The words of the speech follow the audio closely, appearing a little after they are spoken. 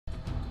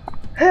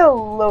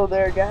Hello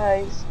there,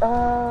 guys.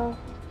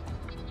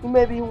 You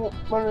may be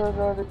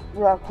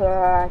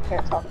I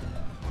can't talk.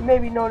 You may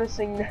be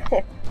noticing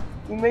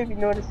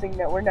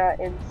that we're not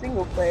in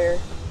single player.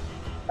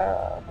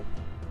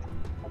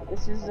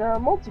 This is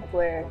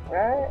multiplayer,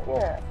 right?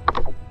 Yeah.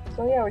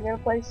 So yeah, we're gonna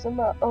play some.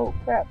 Oh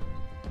crap!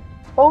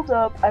 Hold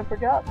up! I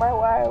forgot my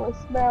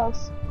wireless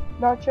mouse.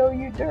 Nacho,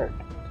 you dirt.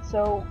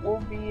 So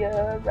we'll be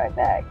right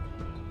back.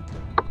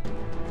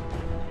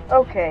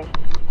 Okay,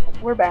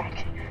 we're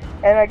back.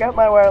 And I got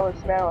my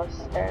wireless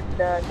mouse, and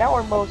now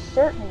we're most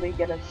certainly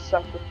gonna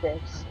suck with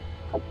this.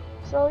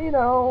 So, you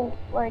know,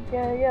 like,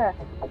 yeah.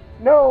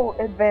 No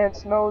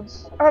advanced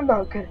modes. I'm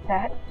not good at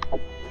that.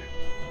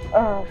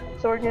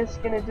 So we're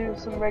just gonna do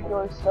some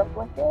regular stuff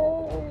like, I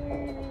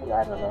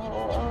don't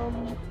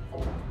know,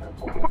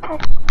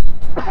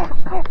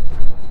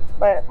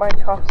 my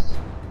cough's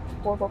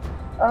horrible.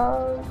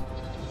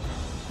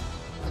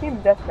 Team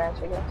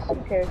deathmatch, I guess. Who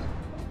cares?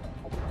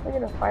 We're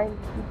gonna find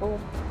people.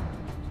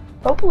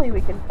 Hopefully we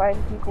can find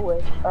people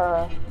with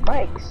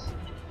mics,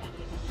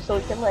 so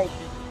we can, like,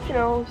 you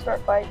know,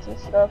 start fights and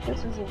stuff.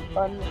 This isn't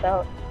fun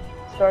without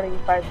starting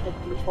fights with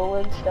people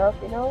and stuff,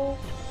 you know?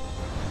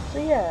 So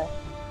yeah,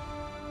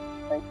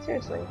 like,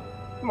 seriously,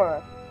 come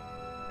on.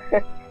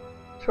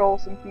 Troll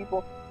some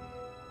people.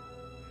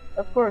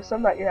 Of course,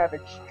 I'm not your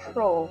average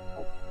troll.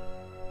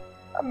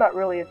 I'm not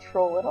really a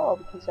troll at all,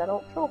 because I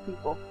don't troll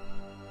people.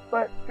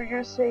 But for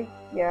your sake,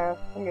 yeah,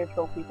 I'm gonna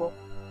troll people.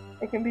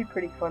 It can be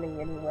pretty funny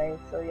anyway,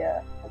 so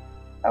yeah.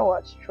 I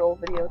watch troll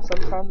videos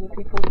sometimes when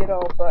people get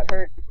all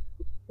butthurt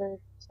for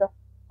stuff.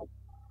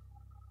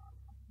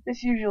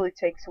 This usually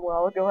takes a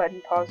while. I'll go ahead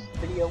and pause the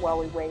video while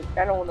we wait.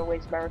 I don't want to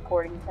waste my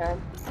recording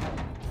time.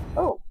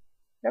 Oh,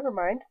 never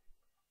mind.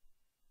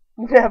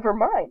 Never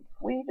mind.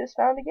 We just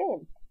found a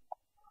game.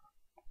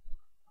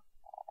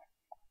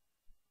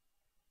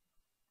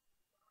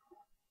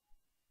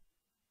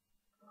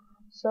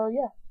 So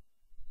yeah.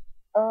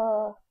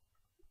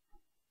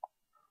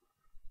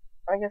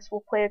 I guess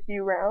we'll play a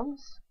few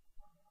rounds.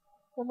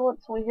 And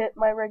once we hit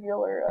my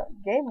regular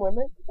game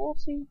limit, we'll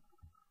see.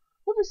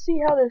 We'll just see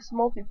how this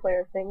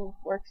multiplayer thing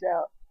works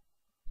out.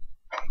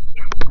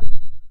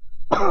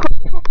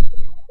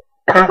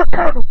 I'm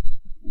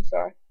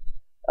sorry.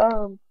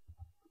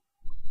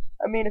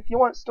 I mean, if you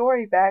want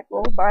story back,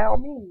 well, by all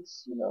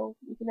means, you know,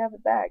 you can have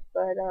it back.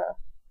 But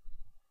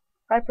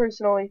I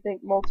personally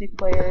think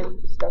multiplayer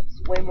and stuff's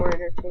way more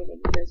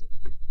entertaining because,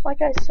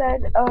 like I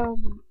said,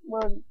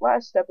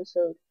 last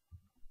episode,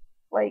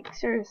 like,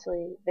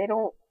 seriously, they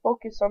don't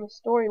focus on the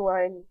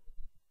storyline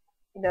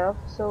enough,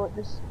 so it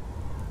just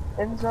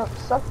ends up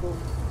sucking,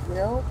 you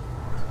know?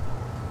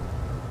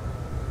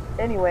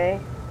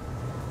 Anyway,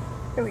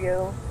 here we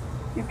go.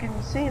 You can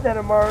see that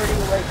I'm already,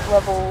 like,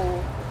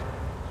 level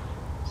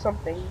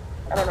something.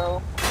 I don't know.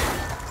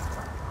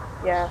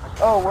 Yeah.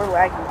 Oh, we're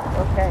laggy.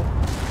 Okay.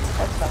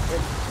 That's not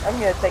good. I'm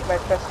gonna take my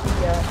trusty,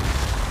 I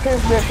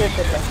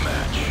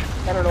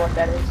don't know what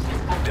that is.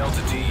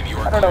 Delta team, you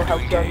are I don't know how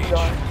guns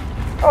are.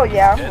 Oh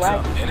yeah, I'm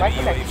lagging. My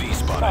connection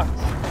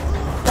sucks.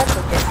 That's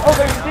okay. Oh,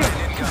 there's a dude.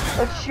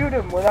 Let's shoot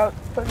him without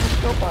putting the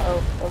scope on.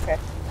 Oh, okay.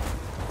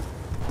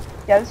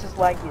 Yeah, this is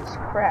laggy as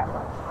crap.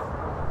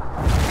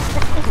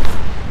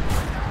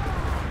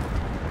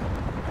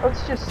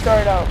 Let's just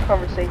start out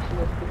conversation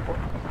with people.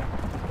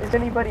 Is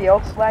anybody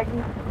else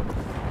laggy?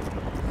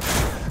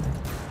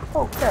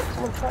 Oh crap,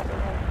 someone shot me.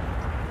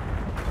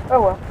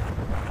 Oh well.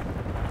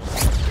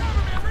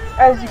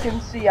 As you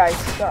can see, I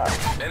suck.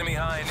 Enemy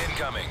hind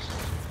incoming.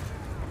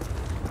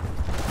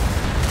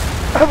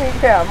 I mean,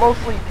 yeah,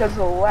 mostly because of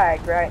the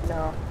lag, right?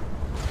 No,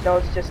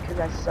 it's just because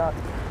I suck.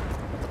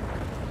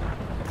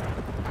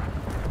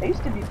 I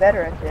used to be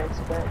better at this,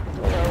 but,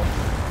 you know,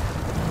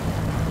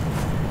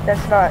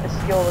 that's not a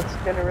skill that's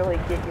gonna really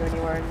get you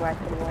anywhere in life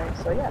anyway,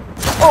 so yeah.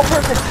 Oh,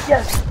 perfect!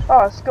 Yes!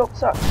 Oh, scope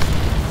sucks.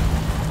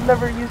 I'm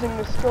never using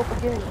the scope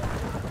again.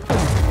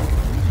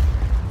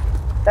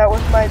 That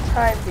was my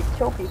time to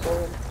kill people,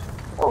 and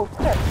oh,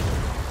 crap.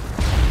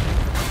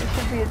 There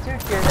should be a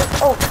dude here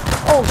that, oh,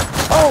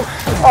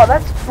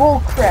 that's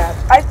bullcrap.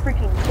 I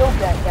freaking killed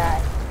that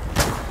guy.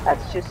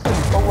 That's just a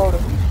load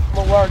of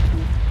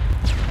malarkey.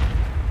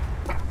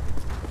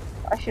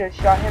 I should have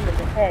shot him in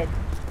the head.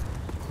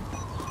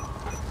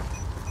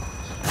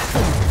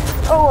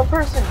 Oh, a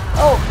person.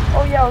 Oh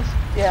yeah,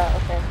 yeah,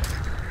 okay.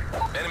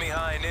 Enemy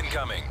hind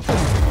incoming.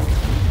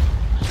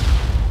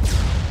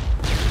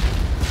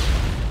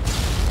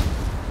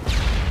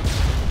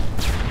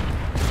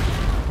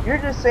 You're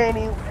just saying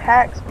he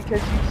hacks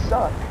because you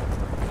suck.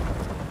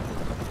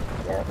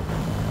 Yep.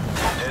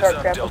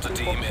 Heads up, Delta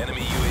team.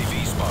 Enemy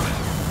UAV spotted.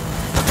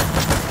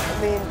 I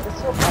mean, it's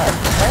so hard,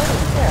 right?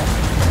 Yeah.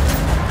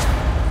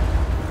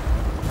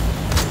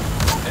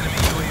 Enemy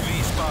UAV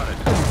spotted.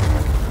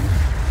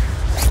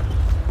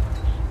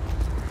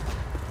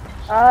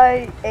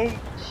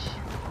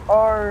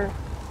 IHR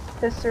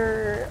Pisser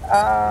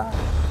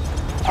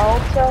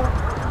Alta.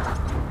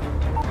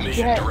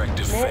 Mission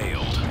directive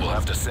failed. We'll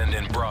have to send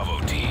in Bravo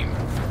team.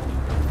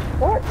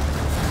 What?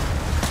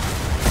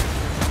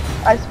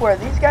 I swear,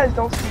 these guys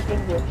don't speak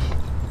English.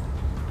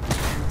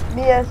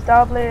 Me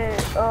estable,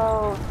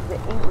 oh, the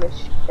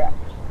English crap.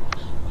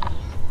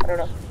 I don't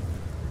know.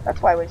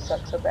 That's why we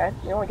suck so bad.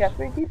 We only got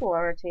 3 people on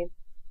our team.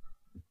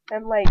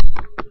 And, like,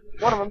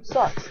 one of them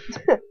sucks.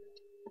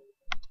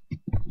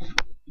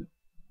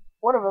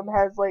 One of them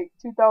has, like,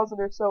 2,000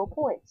 or so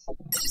points.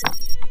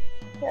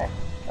 Yeah,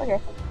 okay.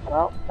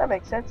 Well, that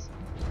makes sense.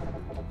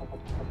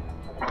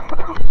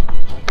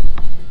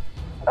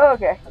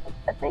 Okay.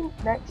 I think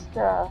next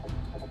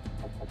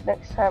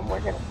time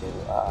we're gonna do,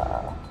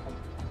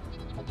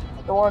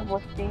 the one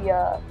with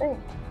the, thing.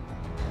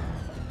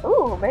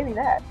 Ooh, maybe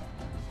that.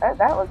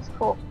 That looks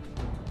cool.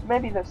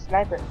 Maybe the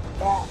sniper.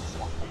 Yeah,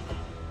 sniper.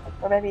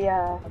 Or maybe,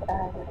 I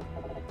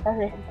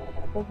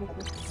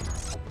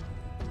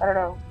don't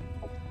know.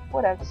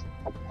 What else?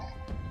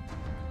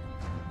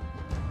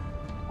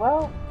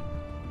 Well,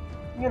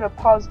 I'm gonna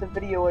pause the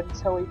video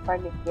until we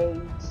find a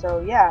game,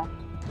 so yeah.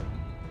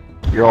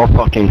 You're all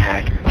fucking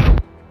hackers.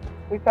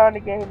 We found a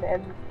game,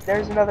 and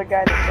there's another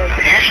guy that says...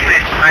 Usually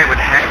it's right with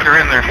hacker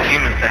in their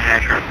team is the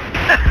hacker.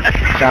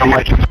 Sound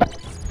like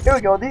Here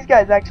we go, these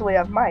guys actually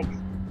have mics.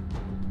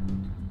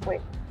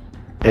 Wait.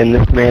 and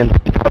this man's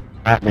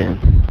Batman.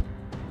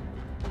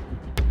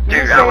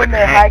 Dude, You're I would saying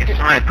they're hack if hackers?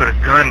 somebody put a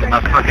gun to my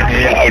fucking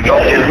head and give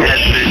me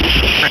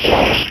a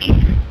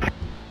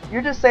head.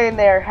 You're just saying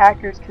they're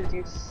hackers because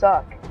you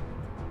suck.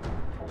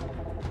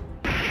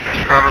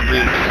 Probably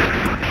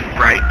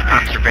right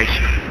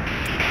observation.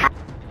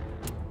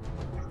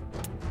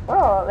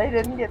 Oh, they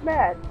didn't get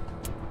mad.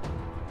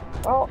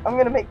 Well, I'm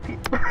gonna make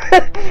people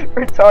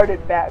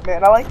retarded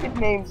Batman. I like the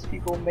names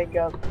people make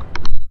up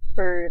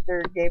for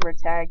their gamer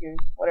tag or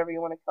whatever you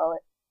want to call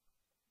it.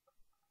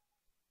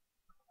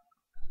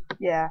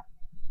 Yeah.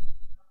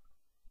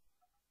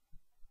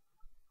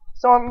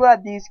 So I'm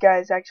glad these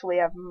guys actually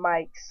have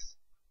mics.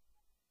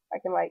 I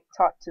can like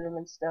talk to them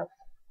and stuff.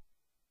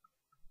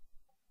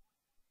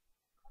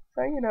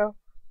 So you know.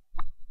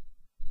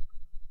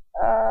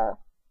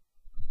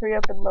 Hurry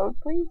up and load,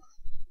 please.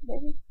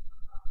 Maybe.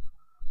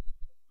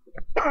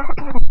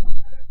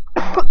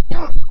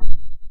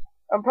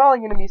 I'm probably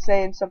gonna be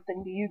saying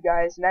something to you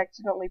guys and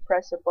accidentally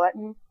press a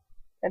button,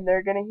 and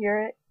they're gonna hear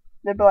it.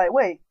 They'll be like,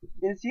 "Wait,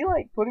 is he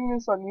like putting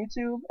this on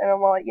YouTube?" And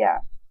I'm like, "Yeah,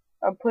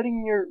 I'm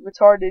putting your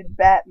retarded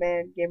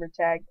Batman gamer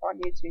tag on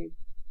YouTube."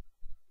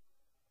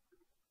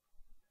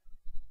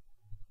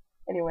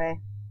 Anyway,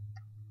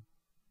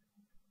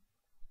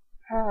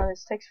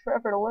 this takes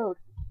forever to load.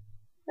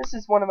 This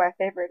is one of my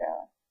favorite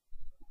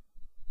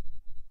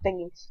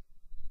thingies.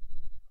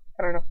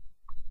 I don't know.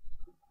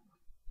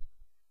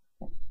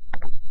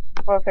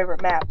 One of my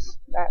favorite maps.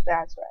 That's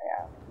right.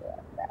 Yeah,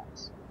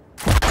 maps.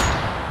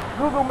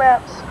 Google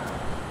Maps.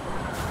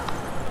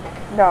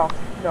 No,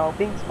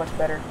 Bing's much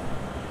better.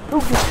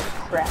 Who gives a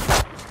crap?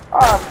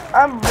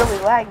 I'm really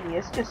laggy.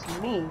 It's just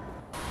me.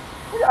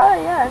 Oh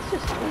yeah, it's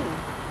just me.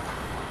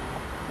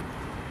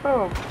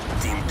 Boom.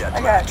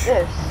 I got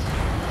this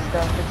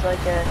stuff. It's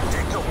like a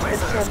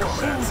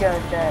machine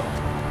gun that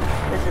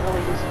isn't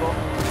really useful.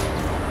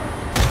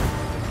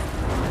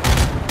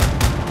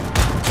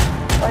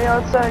 Oh yeah,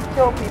 let's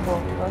kill people.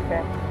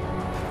 Okay.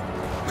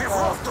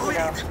 Well,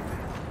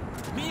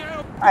 you know,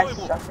 I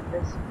suck at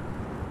this.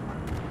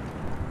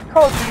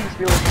 Call of Duty is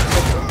really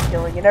ridiculous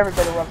killing, and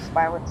everybody loves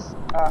violence.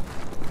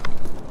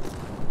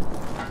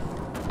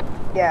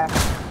 Yeah.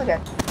 Okay.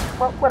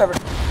 Well, whatever.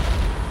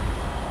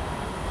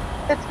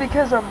 It's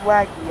because I'm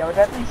laggy. I would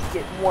at least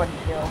get 1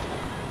 kill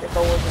if I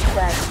wasn't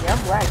laggy.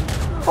 I'm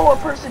laggy. Oh, a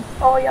person.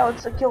 Oh yeah,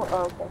 let's kill him.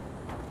 Oh, okay.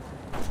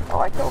 Oh,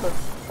 I killed him.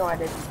 No, I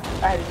didn't.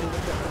 I didn't even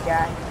hit the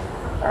guy.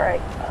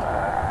 Alright.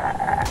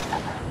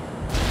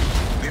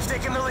 We've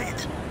taken the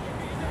lead.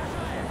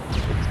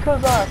 It's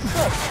cause I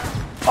suck.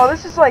 Oh,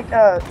 this is like,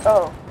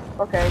 oh.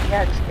 Okay,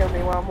 yeah, just killed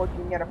me while I'm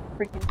looking at a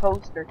freaking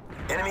poster.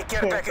 Enemy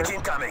care package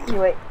incoming.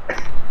 Anyway.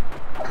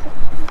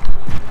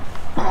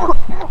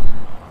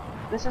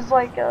 This is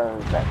like,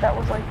 that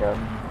was like,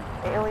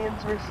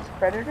 Aliens versus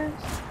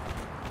Predators?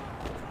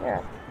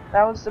 Yeah.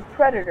 That was the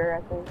Predator,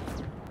 I think.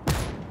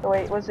 Oh,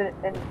 wait, was it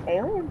an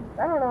alien?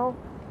 I don't know.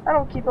 I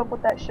don't keep up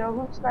with that show.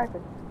 Who's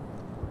sniping?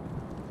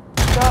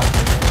 Stop.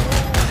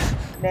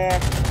 Nah.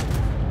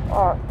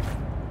 Oh.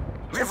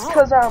 It's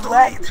cause I'm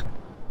laggy.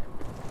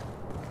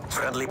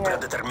 Friendly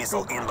Predator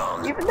missile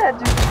inbound. Even that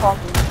dude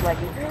talking is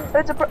laggy.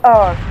 That's a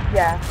oh,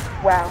 yeah.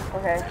 Wow,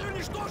 okay.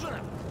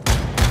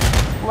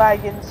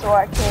 Lagging so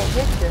I can't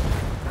hit you.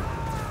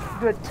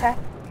 Good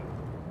tactic.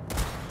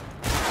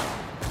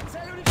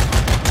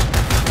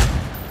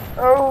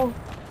 Oh,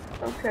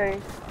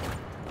 okay.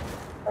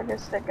 I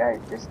guess that guy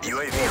just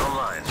UAV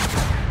online.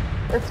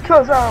 It's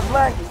cause I'm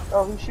laggy.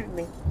 Oh, who's shooting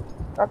me?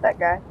 Not that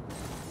guy.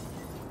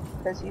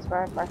 Because he's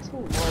my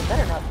team. Well, it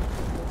better not be.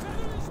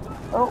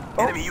 Oh.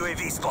 Enemy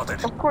UAV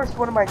spotted. Of course,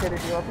 what am I gonna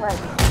do? I'm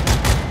lagging.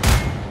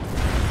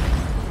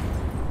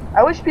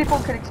 I wish people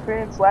could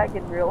experience lag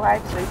in real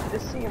life so you could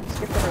just see him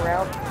skipping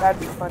around.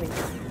 That'd be funny. You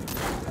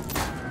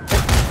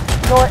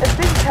know what? If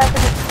things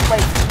happen in,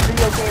 like,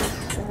 video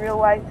games in real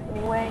life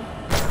anyway,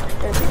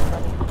 it'd be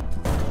funny.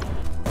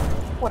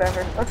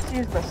 whatever. Let's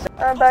use my.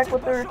 I'm back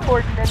with the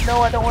recording, and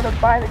no, I don't want to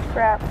buy the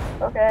crap.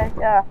 Okay,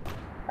 yeah.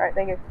 Alright,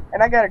 thank you.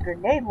 And I got a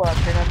grenade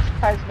launcher, and I'm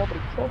surprised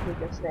nobody killed me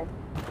this thing.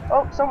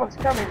 Oh, someone's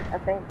coming, I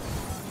think.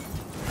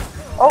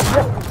 Oh,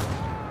 yep.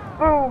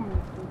 Boom!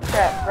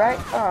 Crap, right?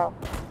 Oh.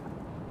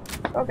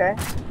 Okay.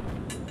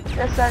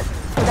 Guess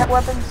that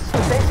weapon's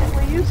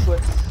basically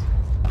useless.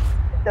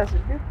 It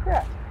doesn't do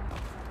crap.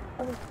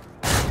 Okay.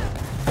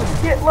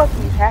 Get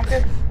lucky,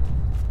 hacker.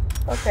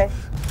 Okay.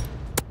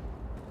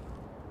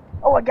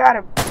 Oh, I got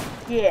him.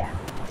 Yeah.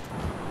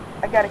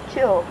 I got a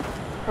kill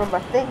from my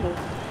thingy.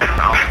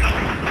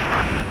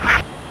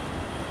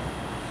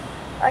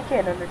 I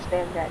can't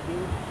understand that,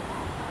 dude.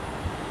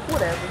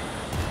 Whatever.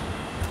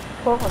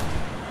 Hold on.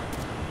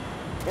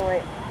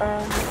 Anyway,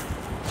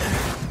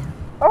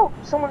 oh,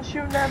 someone's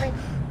shooting at me.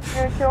 I'm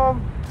gonna kill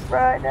him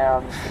right now.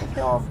 I'm just gonna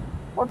kill him.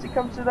 Once he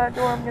comes through that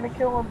door, I'm gonna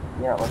kill him.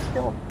 Yeah, let's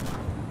kill him.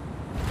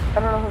 I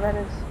don't know who that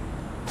is.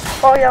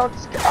 Oh yeah,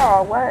 let's.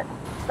 Oh, what?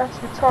 That's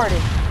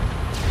retarded.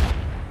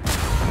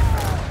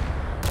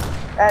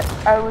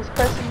 I was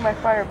pressing my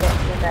fire button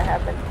when that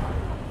happened.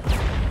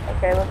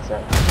 Okay, let's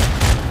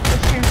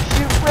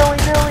shoot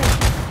willy-nilly.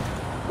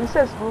 It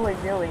says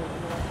willy-nilly.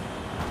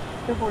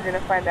 People are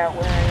gonna find out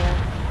where I am.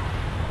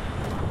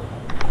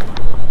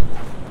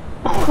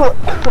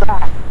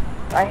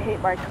 I hate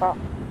my cough.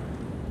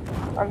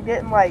 I'm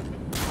getting like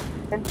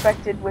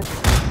infected with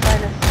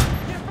sinus.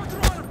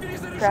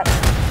 Crap.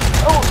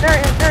 Oh, there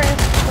he is, there he is.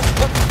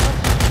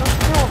 Let's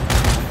kill him.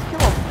 Let's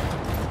kill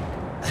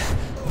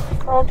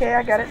him. Okay,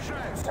 I got it.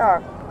 Oh, I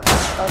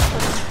was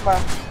putting my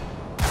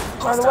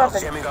other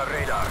weapon.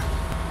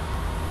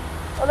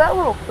 Oh, that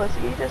little pussy,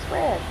 he just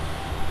ran.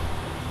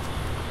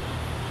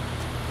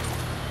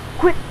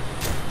 Quit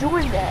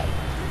doing that.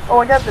 Oh,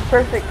 I got the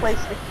perfect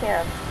place to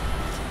camp.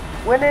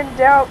 When in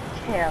doubt,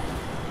 camp.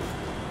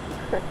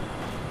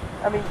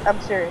 I mean, I'm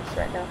serious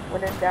right now.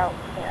 When in doubt,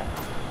 camp.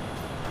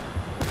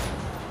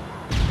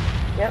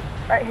 Yep,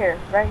 right here,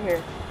 right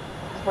here.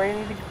 This is where you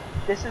need to.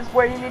 This is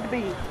where you need to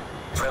be.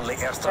 Friendly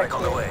airstrike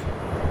on the way.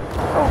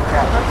 Oh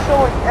crap! I'm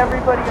showing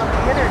everybody on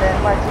the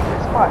internet my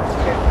secret spot.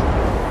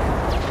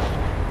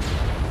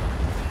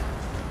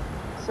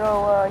 So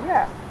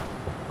yeah.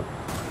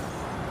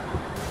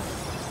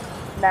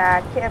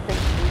 Nah, camping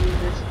for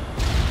losers.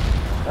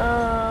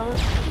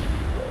 Let's see.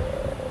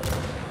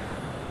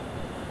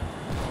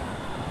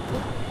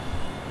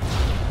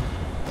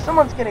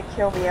 Someone's gonna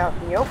kill me out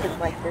in the open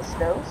like this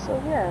though, so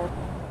yeah.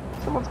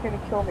 Someone's gonna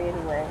kill me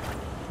anyway.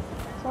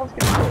 Someone's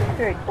gonna kill me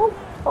period. Oh,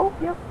 oh,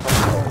 yep.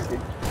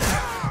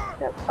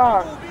 Yep.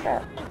 Oh,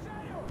 crap.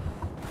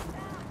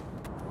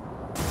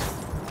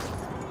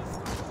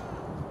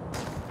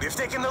 We've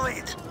taken the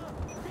lead.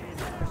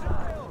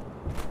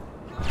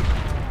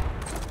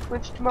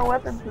 Switch to my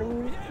weapon,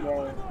 please.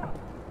 Yay.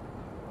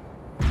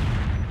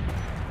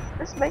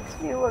 This makes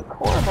me look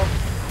horrible.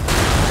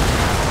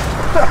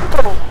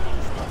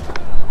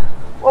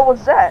 What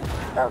was that?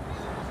 That was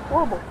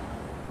horrible.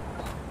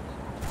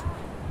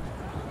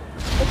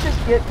 Let's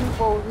just get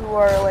people who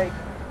are like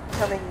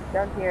coming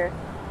down here.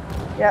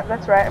 Yeah,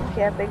 that's right, I'm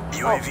camping.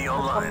 UAV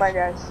online. Oh my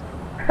guys.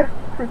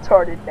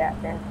 Retarded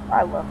that, man.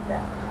 I love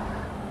that.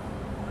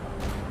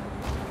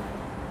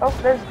 Oh,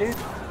 there's dudes.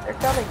 They're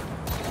coming.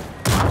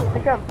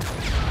 They come.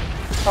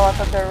 Oh, I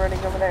thought they were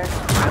running over there.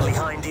 Friendly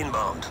hind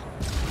inbound.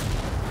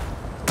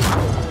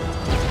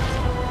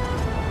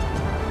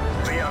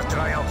 We are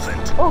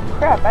triumphant. Oh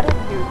crap, I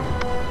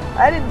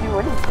didn't do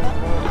anything,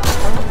 man.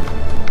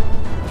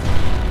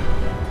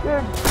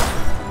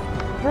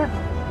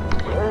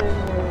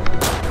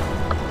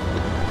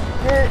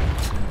 Get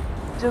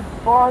to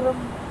bottom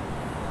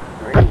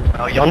 3.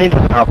 Oh, y'all need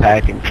to stop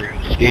hacking through.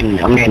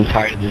 Student, I'm getting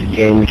tired of this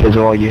game because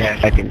all you have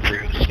hacking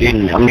through.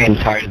 Student, I'm getting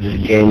tired of this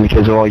game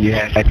because all you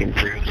have hacking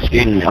through.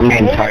 Student, I'm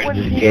getting tired of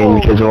this game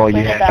because all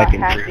you have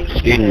hacking through.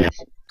 Student.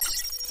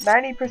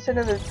 90%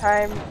 of the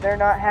time, they're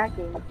not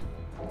hacking.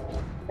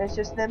 It's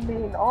just them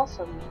being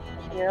awesome.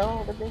 You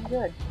know, they're being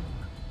good.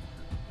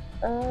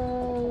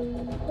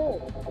 Okay.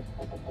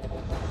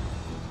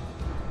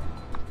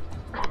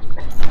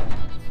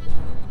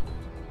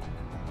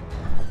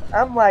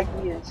 I'm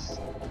laggy as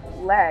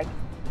lag.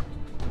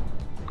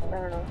 I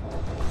don't know.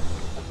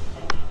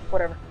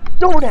 Whatever.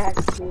 Don't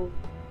ask me!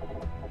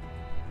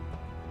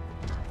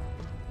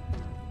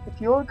 If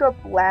you look up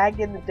lag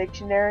in the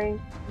dictionary,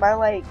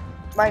 my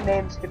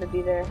name's gonna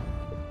be there.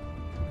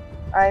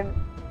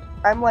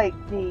 I'm like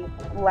the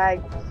lag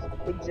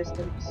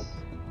existence.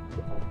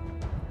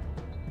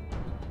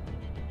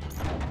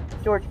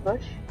 George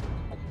Bush?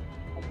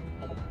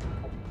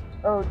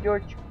 Oh,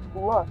 George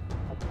Bluff.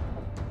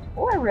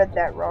 Oh, I read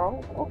that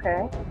wrong.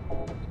 Okay.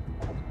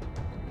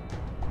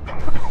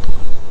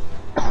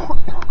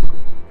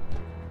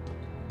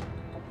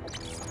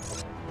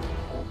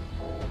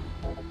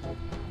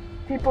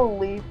 People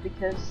leave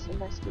because of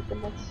my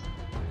stupidness.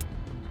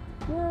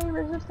 Yay,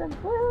 resistance!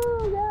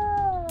 Woo,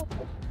 yeah!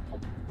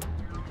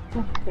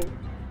 Okay.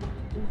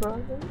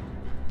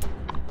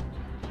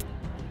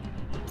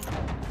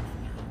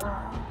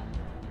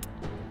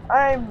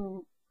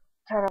 I'm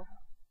kind of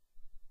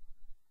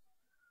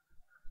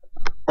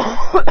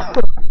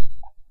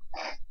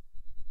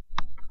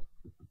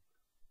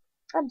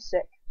I'm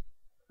sick.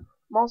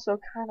 I'm also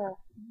kind of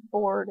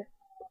bored.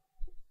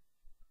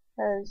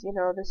 Because, you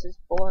know, this is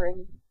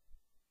boring.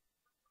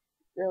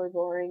 Really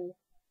boring.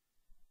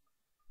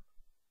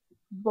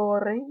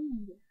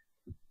 Boring.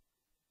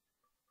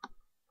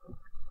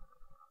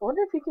 I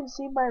wonder if you can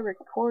see my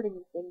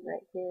recording thing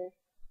right here.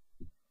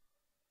 I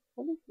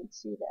wonder if you can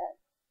see that.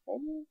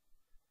 Can you?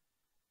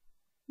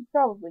 You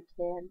probably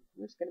can.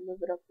 I'm just gonna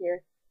move it up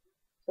here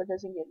so it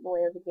doesn't get in the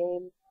way of the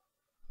game.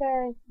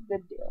 Okay,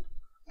 good deal.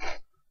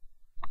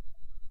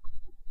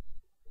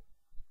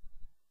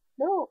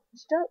 No,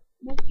 stop,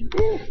 Mr.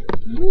 Big.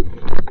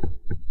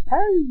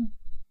 Hey.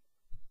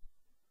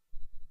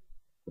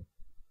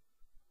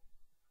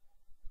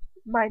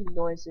 My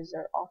noises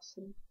are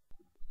awesome.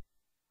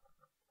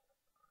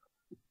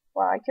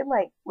 Wow, I can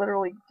like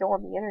literally go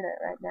on the internet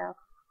right now.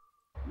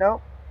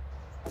 Nope.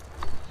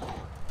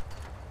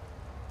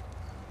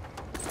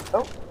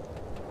 Oh.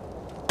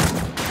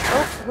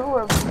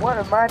 Oh, what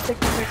am I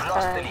picking this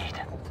time?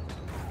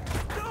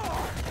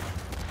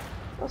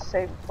 We'll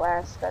save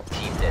class. That's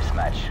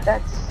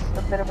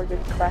a bit of a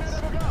good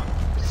class.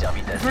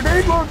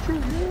 Grenade launcher,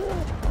 yeah!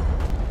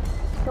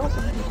 Kill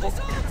some people.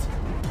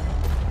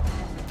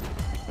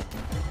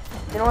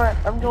 You know what?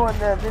 I'm going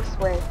this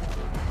way.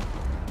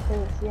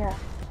 Cause, yeah.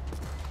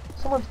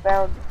 Someone's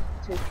bound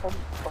to come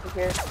over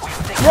here.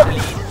 Yep.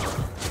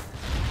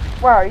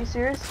 Wow, are you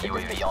serious?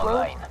 UAV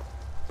online.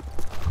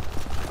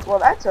 Well,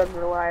 that's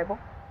unreliable.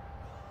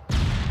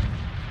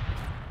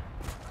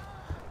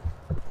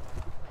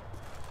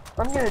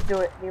 I'm gonna do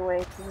it anyway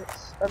because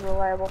it's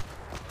unreliable.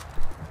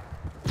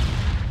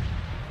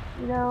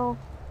 You know,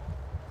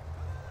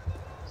 I'm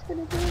just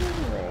gonna do it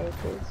anyway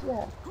because,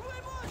 yeah.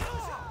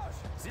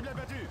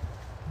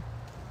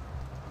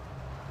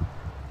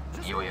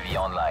 UAV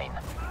online.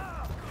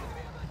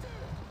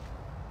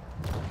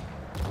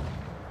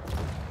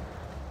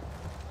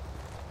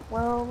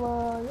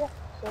 Well, yeah,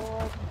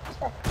 so,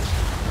 check.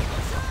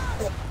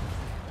 Yep.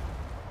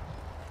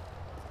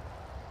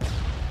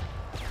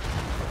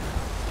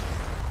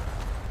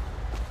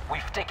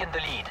 We've taken the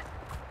lead.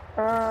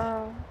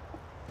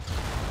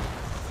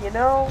 You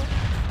know,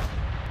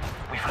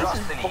 We've this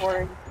lost the is lead.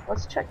 boring.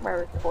 Let's check my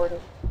recording.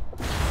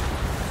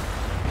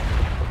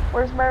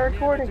 Where's my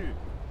recording?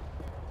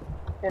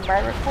 In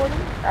my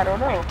recording? I don't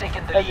know,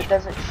 because it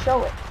doesn't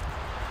show it.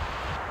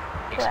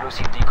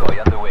 Explosive decoy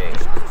underway.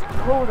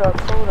 Hold up,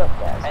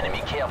 guys.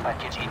 Enemy care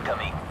package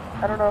incoming.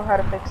 I don't know how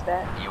to fix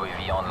that.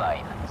 UAV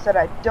online. I said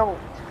I don't.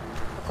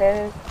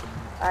 Okay?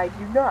 I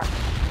do not.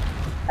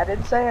 I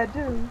didn't say I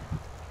do.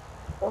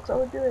 Else I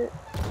would do it.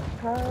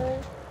 Okay?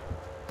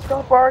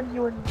 Stop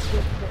arguing with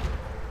me.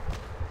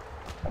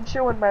 I'm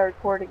sure when my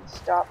recording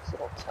stops,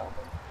 it'll tell me.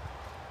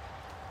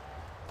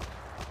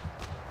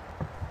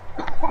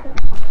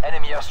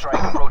 Enemy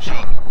airstrike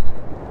approaching.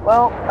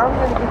 Well, I'm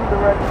gonna give you the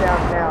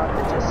rundown now.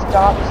 If it just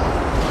stops in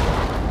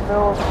the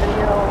middle of the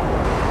video,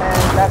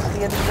 and that's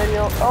the end of the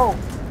video. Oh,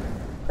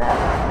 crap.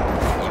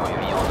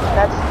 UAV online.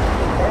 That's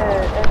the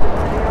end of the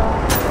video.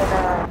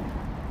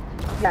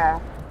 And, yeah.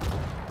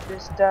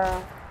 Just,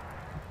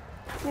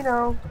 you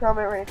know,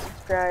 comment, rate,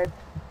 subscribe.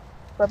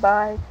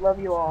 Bye-bye. Love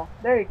you all.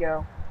 There you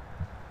go.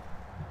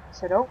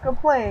 So don't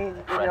complain.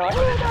 You know,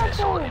 Friendly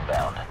missile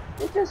inbound.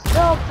 it just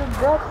stops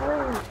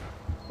abruptly.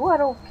 Well, I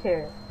don't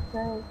care.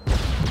 Okay?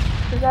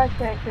 Because I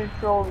can't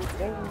control these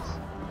things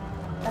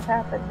that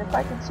happen. If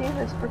I could see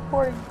this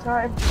recording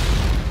time,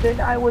 then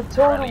I would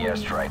totally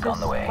Friendly airstrike just, on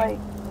the way. like,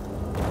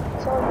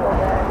 tell you all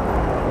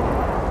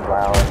that.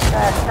 Wow, it's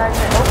that. Not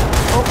even,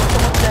 oh,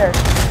 someone's there.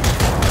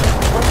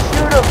 Let's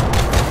shoot him.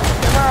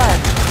 Come on.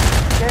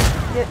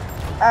 Get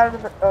out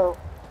of the, oh.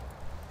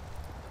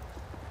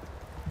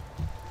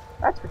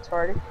 That's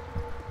retarded.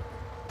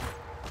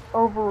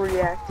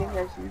 Overreacting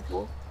as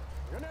usual.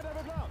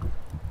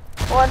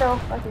 Oh, I know.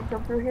 I can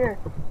come through here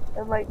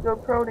and like go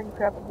prone and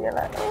crap and be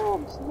like, oh,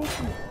 I'm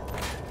sneaky.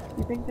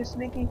 You think you're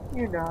sneaky?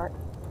 You're not.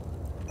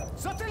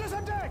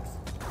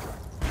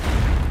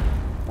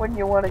 When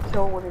you want to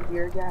kill one of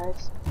your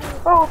guys.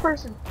 Oh, a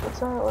person. Let's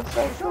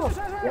kill him.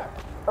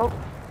 Yep. Oh.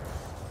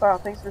 Wow,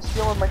 thanks for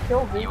stealing my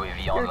kill, dude.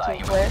 UAV You're a online.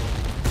 team player.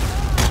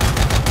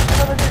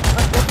 Another dude.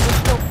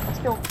 Let's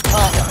kill him.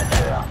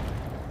 Oh.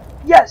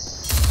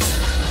 Yes!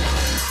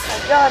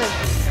 I got him.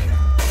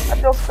 I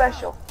feel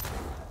special.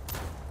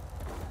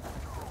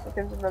 Here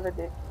comes another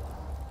dude.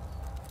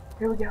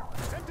 Here we go.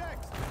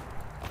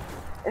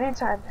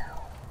 Anytime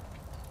now.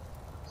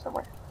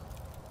 Somewhere.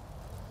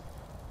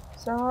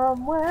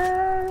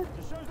 Somewhere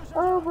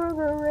over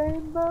the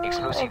rainbow.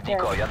 Explosive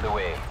decoy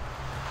underway.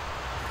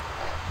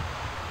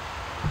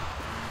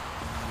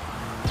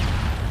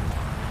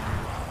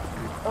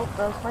 Oh,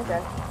 that was my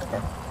guy.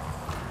 Okay.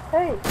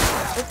 Hey,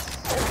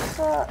 it's,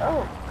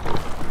 oh.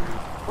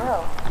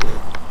 Well.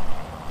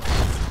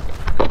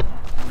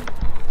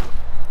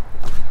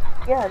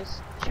 Yeah,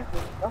 just shoot me.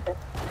 Okay.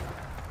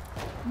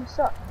 You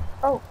suck.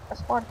 Oh, I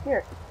spawned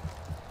here.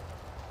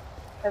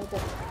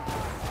 Everything.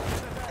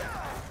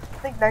 I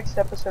think next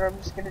episode I'm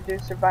just gonna do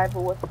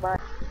survival with my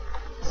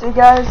So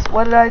guys,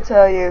 what did I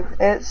tell you?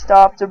 It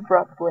stopped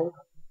abruptly.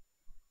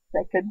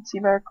 I couldn't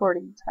see my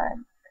recording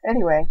time.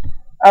 Anyway,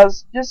 I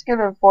was just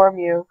gonna inform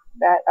you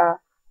that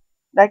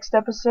next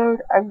episode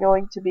I'm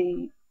going to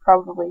be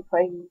probably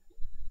playing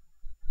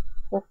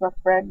with my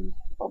friend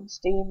on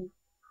Steam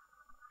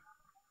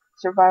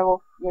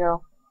survival, you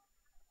know,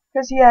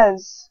 because he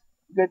has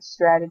good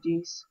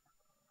strategies.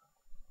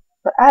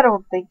 But I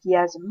don't think he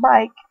has a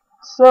mic,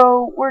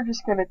 so we're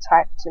just gonna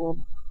type to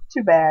him.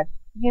 Too bad,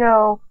 you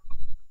know,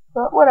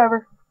 but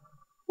whatever.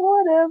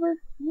 Whatever,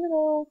 you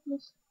know,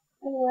 just,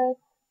 anyway.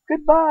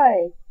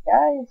 Goodbye,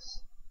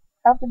 guys.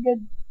 Have a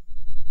good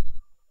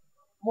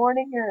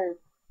morning or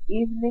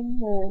evening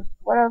or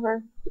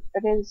whatever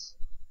it is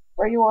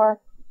where you are.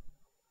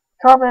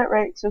 Comment,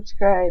 rate,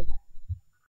 subscribe.